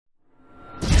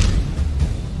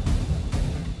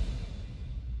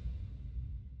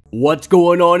What's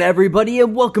going on, everybody,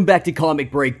 and welcome back to Comic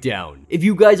Breakdown. If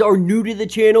you guys are new to the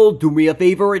channel, do me a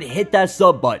favor and hit that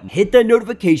sub button, hit that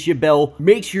notification bell,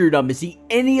 make sure you're not missing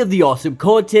any of the awesome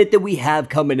content that we have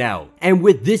coming out. And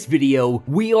with this video,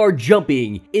 we are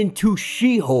jumping into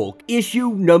She-Hulk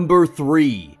issue number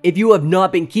 3. If you have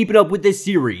not been keeping up with this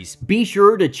series, be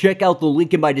sure to check out the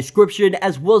link in my description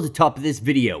as well as the top of this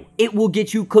video. It will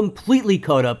get you completely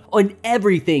caught up on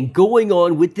everything going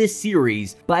on with this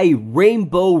series by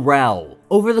Rainbow Rowell.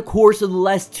 Over the course of the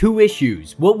last 2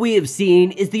 issues, what we have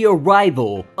seen is the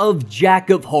arrival of Jack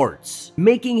of Hearts,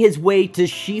 making his way to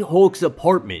She-Hulk's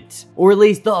apartment, or at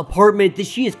least the apartment that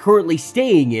she is currently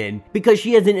staying in because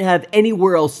she doesn't have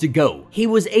anywhere else to go. He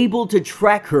was able to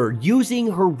track her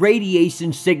using her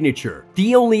radiation signature.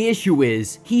 The only issue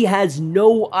is, he has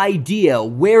no idea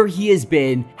where he has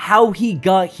been, how he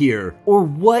got here, or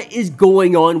what is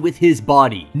going on with his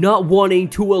body, not wanting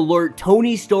to alert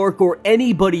Tony Stark or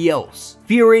anybody else,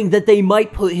 fearing that they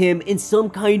might put him in some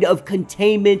kind of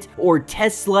containment or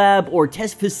test lab or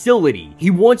test facility. He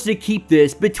wants to keep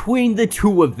this between the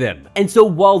two of them. And so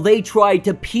while they try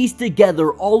to piece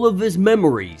together all of his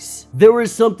memories, there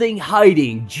is something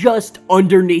hiding just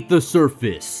underneath the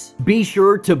surface. Be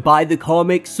sure to buy the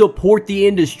comic, support the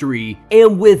industry,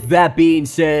 and with that being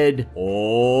said,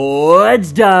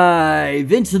 let's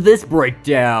dive into this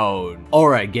breakdown.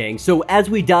 Alright gang, so as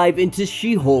we dive into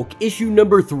She-Hulk issue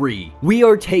number 3, we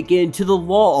are taken to the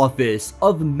law office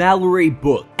of Mallory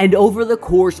Book. And over the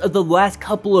course of the last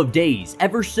couple of days,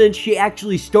 ever since she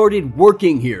actually started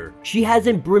working here, she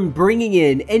hasn't been bringing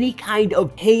in any kind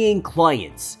of paying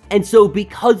clients. And so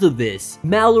because of this,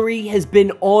 Mallory has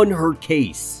been on her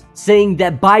case, saying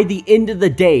that by the end of the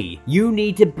day, you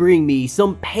need to bring me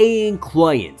some paying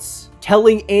clients.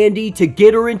 Telling Andy to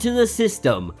get her into the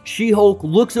system, She-Hulk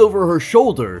looks over her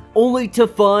shoulder, only to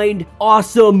find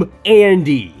awesome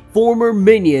Andy, former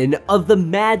minion of the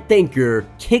Mad Thinker,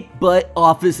 kick-butt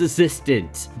office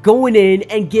assistant, going in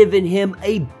and giving him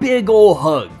a big ol'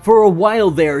 hug. For a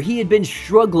while there, he had been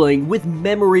struggling with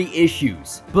memory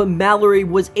issues, but Mallory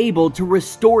was able to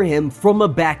restore him from a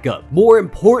backup. More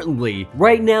importantly,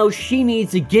 right now she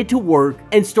needs to get to work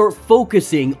and start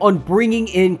focusing on bringing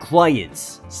in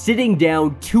clients. Sitting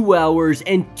down 2 hours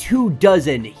and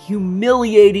 24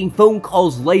 humiliating phone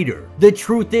calls later, the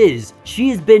truth is, she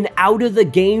has been out of the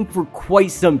game for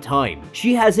quite some time.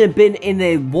 She hasn't been in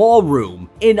a law room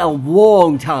in a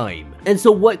long time. And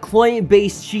so what client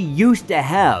base she used to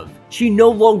have, she no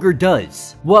longer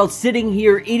does. While sitting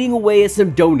here eating away at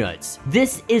some donuts,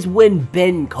 this is when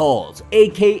Ben calls,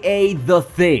 aka The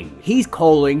Thing. He's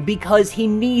calling because he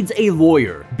needs a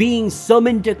lawyer. Being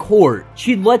summoned to court,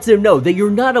 she lets him know that you're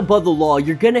not above the law,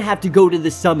 you're gonna have to go to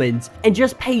the summons and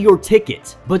just pay your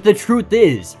ticket. But the truth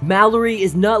is, Mallory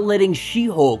is not letting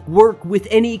She-Hulk work with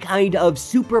any kind of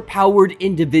superpowered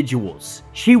individuals.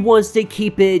 She wants to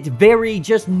keep it very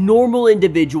just normal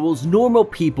individuals, normal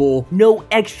people, no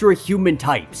extra human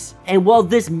types. And while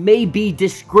this may be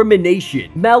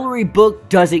discrimination, Mallory Book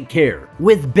doesn't care.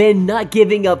 With Ben not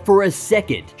giving up for a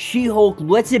second, She-Hulk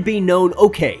lets it be known,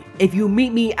 okay, if you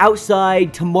meet me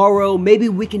outside tomorrow, maybe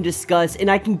we can discuss and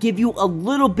I can give you a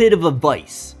little bit of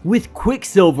advice. With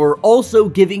Quicksilver also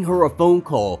giving her a phone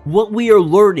call, what we are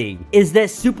learning is that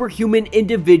superhuman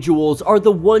individuals are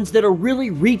the ones that are really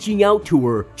reaching out to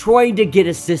her, trying to get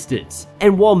assistance.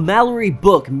 And while Mallory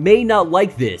Book may not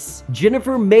like this,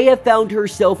 Jennifer may have found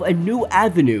herself a new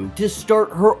avenue to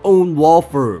start her own law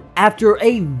firm. After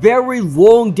a very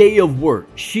long day of work,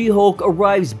 She-Hulk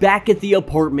arrives back at the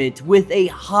apartment with a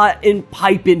hot and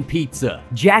piping pizza.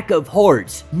 Jack of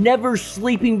Hearts, never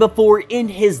sleeping before in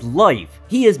his life,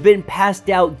 he has been passed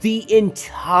out the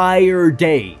entire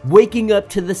day, waking up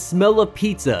to the smell of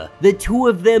pizza. The two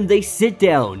of them, they sit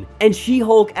down, and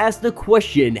She-Hulk asks the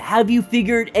question, have you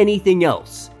figured anything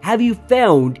else? Have you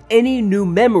found any new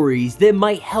memories that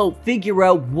might help figure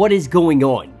out what is going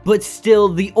on? But still,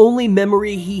 the only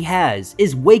memory he has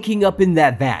is waking up in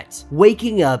that vat.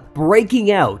 Waking up,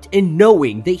 breaking out, and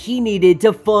knowing that he needed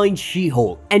to find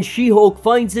She-Hulk. And She-Hulk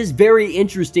finds this very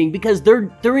interesting because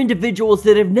they're individuals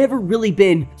that have never really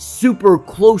been super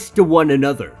close to one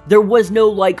another. There was no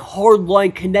like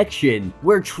hardline connection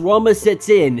where trauma sets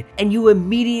in and you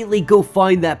immediately go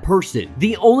find that person.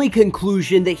 The only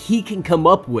conclusion that he can come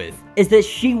up with is that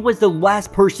she was the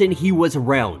last person he was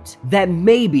around. That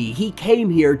maybe he came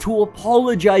here to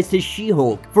apologize to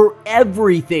She-Hulk for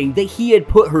everything that he had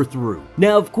put her through.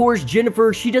 Now, of course,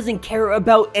 Jennifer, she doesn't care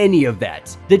about any of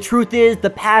that. The truth is, the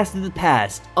past is the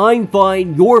past. I'm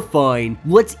fine, you're fine.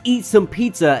 Let's eat some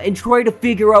pizza and try to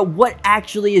figure out what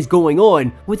actually is going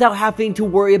on without having to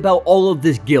worry about all of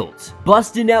this guilt.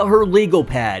 Busting out her legal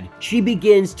pad, she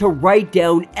begins to write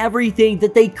down everything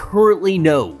that they currently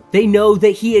know. They know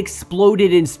that he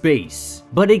exploded in space.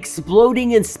 But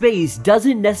exploding in space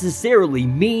doesn't necessarily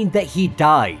mean that he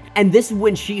died. And this is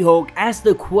when She-Hulk asks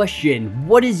the question,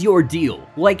 what is your deal?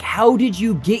 Like, how did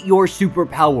you get your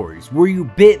superpowers? Were you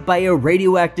bit by a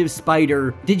radioactive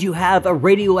spider? Did you have a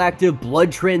radioactive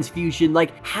blood transfusion?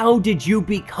 Like, how did you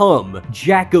become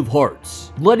Jack of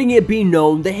Hearts? Letting it be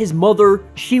known that his mother,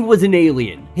 she was an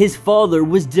alien. His father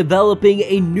was developing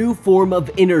a new form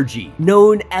of energy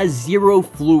known as zero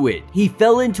fluid. He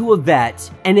fell into a vat,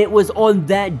 and it was on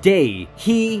that day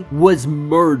he was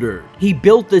murdered. He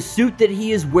built the suit that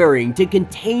he is wearing to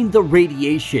contain the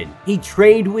radiation. He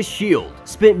trained with S.H.I.E.L.D.,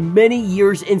 spent many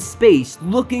years in space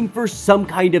looking for some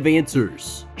kind of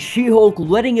answers. She-Hulk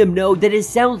letting him know that it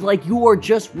sounds like you are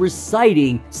just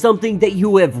reciting something that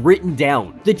you have written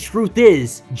down. The truth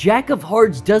is, Jack of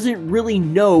Hearts doesn't really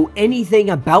know anything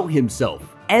about himself.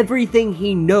 Everything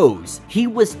he knows, he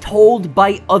was told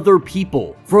by other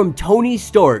people. From Tony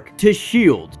Stark to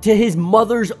S.H.I.E.L.D. to his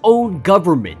mother's own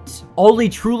government. All he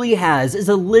truly has is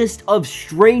a list of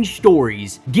strange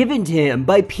stories given to him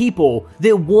by people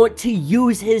that want to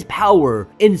use his power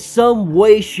in some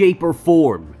way, shape, or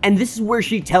form. And this is where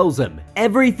she tells him,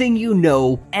 everything you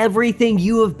know, everything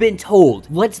you have been told,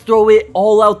 let's throw it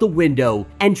all out the window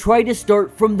and try to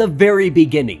start from the very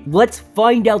beginning. Let's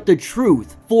find out the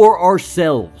truth for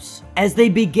ourselves. As they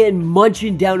begin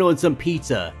munching down on some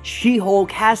pizza, She-Hulk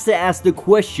has to ask the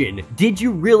question, did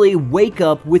you really wake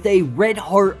up with a red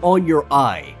heart on your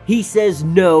eye? He says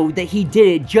no, that he did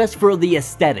it just for the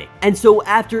aesthetic. And so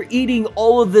after eating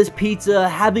all of this pizza,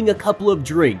 having a couple of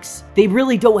drinks, they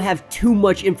really don't have too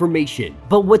much information.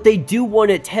 But what they do want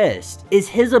to test is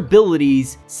his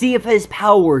abilities, see if his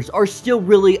powers are still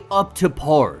really up to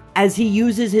par. As he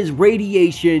uses his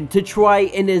radiation to try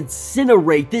and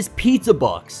incinerate this pizza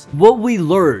box, what we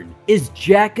learn is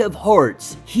Jack of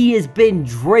Hearts, he has been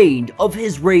drained of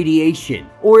his radiation,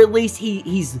 or at least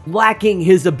he's lacking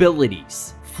his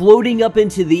abilities. Floating up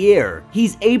into the air,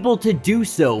 he's able to do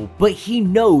so, but he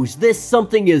knows that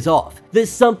something is off. That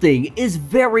something is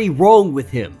very wrong with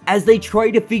him. As they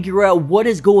try to figure out what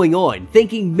is going on,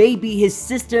 thinking maybe his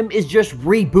system is just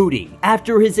rebooting.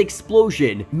 After his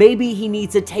explosion, maybe he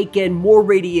needs to take in more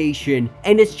radiation,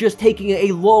 and it's just taking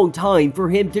a long time for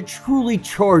him to truly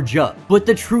charge up. But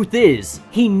the truth is,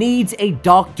 he needs a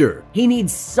doctor. He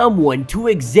needs someone to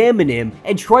examine him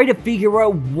and try to figure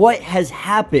out what has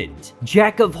happened.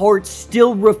 Jack of Hearts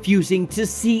still refusing to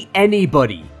see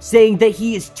anybody, saying that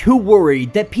he is too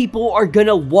worried that people are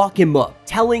gonna lock him up,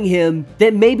 telling him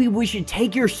that maybe we should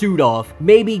take your suit off,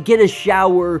 maybe get a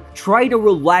shower, try to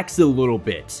relax a little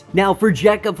bit. Now for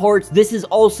Jack of Hearts, this is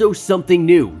also something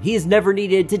new. He has never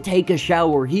needed to take a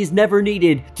shower. He's never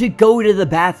needed to go to the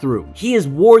bathroom. He has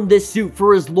worn this suit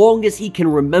for as long as he can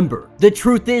remember. The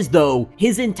truth is though,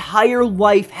 his entire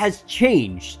life has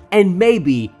changed, and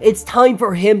maybe it's time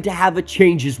for him to have a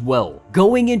change as well.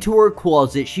 Going into her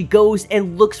closet, she goes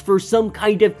and looks for some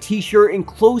kind of t-shirt and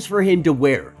clothes for him to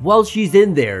wear. While she's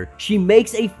in there, she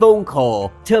makes a phone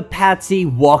call to Patsy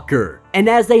Walker. And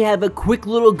as they have a quick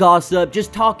little gossip,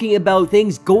 just talking about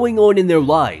things going on in their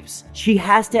lives, she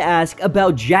has to ask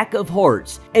about Jack of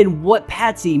Hearts and what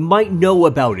Patsy might know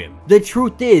about him. The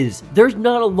truth is, there's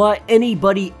not a lot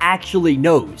anybody actually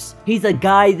knows. He's a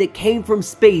guy that came from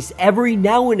space every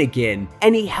now and again,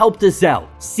 and he helped us out.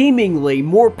 Seemingly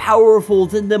more powerful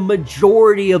than the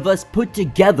majority of us put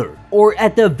together. Or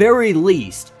at the very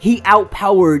least, he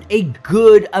outpowered a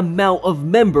good amount of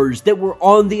members that were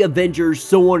on the Avengers,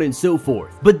 so on and so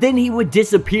forth. But then he would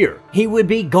disappear. He would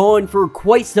be gone for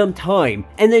quite some time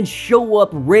and then show up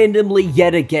randomly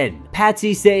yet again.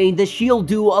 Patsy saying that she'll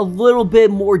do a little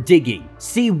bit more digging,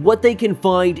 see what they can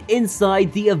find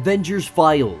inside the Avengers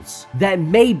files. That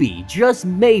maybe, just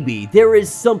maybe, there is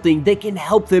something that can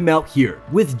help them out here.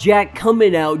 With Jack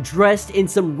coming out dressed in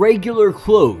some regular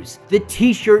clothes, the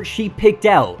t-shirt she picked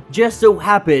out just so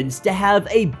happens to have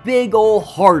a big ol'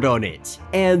 heart on it.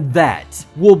 And that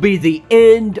will be the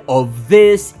end of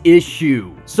this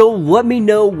issue. So let me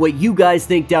know what you guys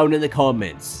think down in the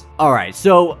comments. Alright,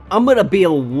 so I'm gonna be a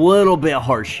little bit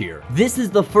harsh here. This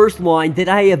is the first line that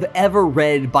I have ever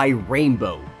read by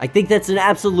Rainbow. I think that's an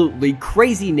absolutely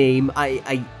crazy name.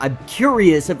 I'm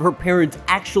curious if her parents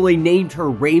actually named her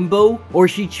Rainbow or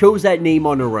she chose that name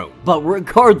on her own. But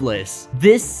regardless,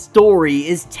 this story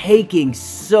is taking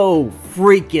so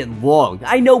freaking long.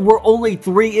 I know we're only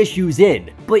 3 issues in,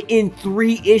 but in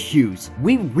 3 issues,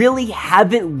 we really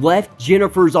haven't left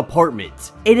Jennifer's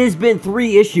apartment. It has been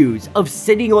 3 issues of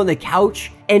sitting on the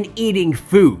couch and eating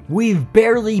food. We've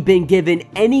barely been given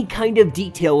any kind of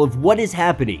detail of what is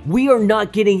happening. We are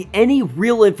not getting any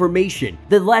real information.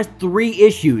 The last 3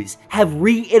 issues have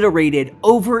reiterated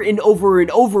over and over and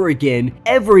over again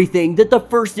everything that the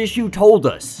first issue told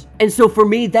us. And so for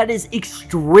me, that is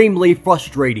extremely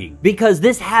frustrating because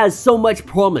this has so much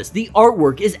promise. The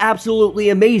artwork is absolutely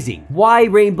amazing. Why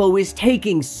Rainbow is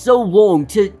taking so long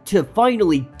to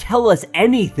finally tell us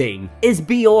anything is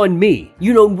beyond me.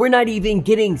 You know, we're not even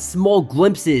getting small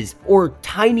glimpses or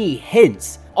tiny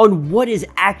hints on what is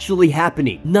actually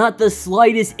happening. Not the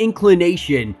slightest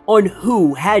inclination on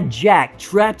who had Jack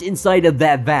trapped inside of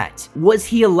that vat. Was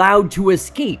he allowed to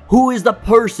escape? Who is the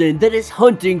person that is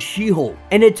hunting She-Hulk?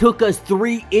 And it took us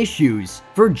 3 issues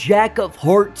for Jack of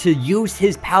Heart to use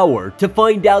his power to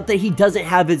find out that he doesn't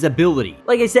have his ability.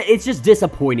 Like I said, it's just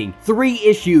disappointing. 3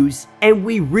 issues and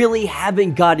we really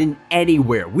haven't gotten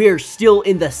anywhere. We are still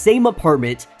in the same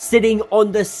apartment, sitting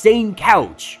on the same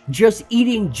couch, just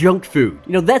eating junk food.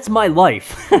 You know, that's my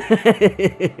life.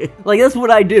 Like, that's what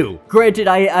I do. Granted,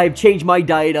 I've changed my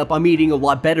diet up. I'm eating a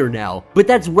lot better now, but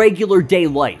that's regular day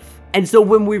life. And so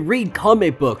when we read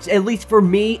comic books, at least for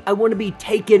me, I want to be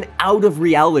taken out of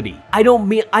reality. I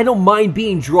don't mind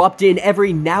being dropped in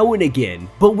every now and again,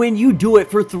 but when you do it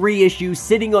for 3 issues,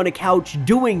 sitting on a couch,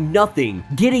 doing nothing,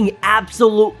 getting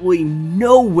absolutely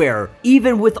nowhere,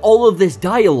 even with all of this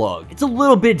dialogue, it's a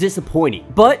little bit disappointing.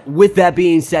 But with that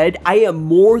being said, I am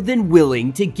more than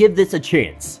willing to give this a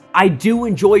chance. I do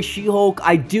enjoy She-Hulk.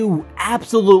 I do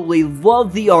absolutely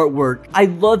love the artwork. I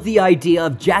love the idea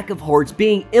of Jack of Hearts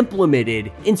being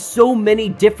implemented in so many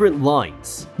different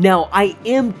lines. Now, I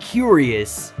am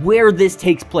curious where this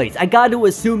takes place. I got to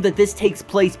assume that this takes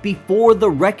place before the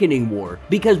Reckoning War,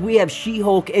 because we have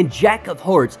She-Hulk and Jack of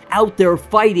Hearts out there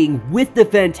fighting with the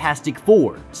Fantastic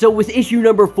Four. So with issue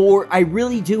number 4, I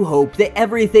really do hope that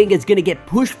everything is going to get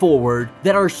pushed forward,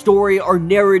 that our story, our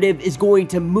narrative is going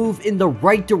to move in the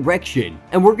right direction,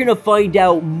 and we're gonna find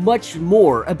out much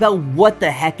more about what the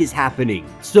heck is happening.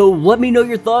 So let me know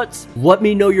your thoughts, let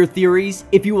me know your theories.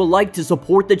 If you would like to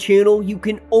support the channel, you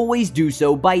can always do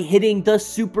so by hitting the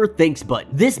super thanks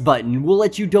button. This button will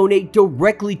let you donate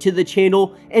directly to the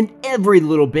channel, and every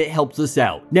little bit helps us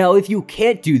out. Now, if you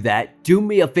can't do that, do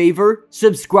me a favor,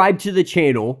 subscribe to the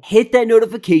channel, hit that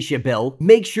notification bell,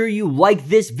 make sure you like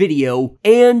this video,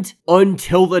 and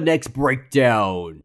until the next breakdown.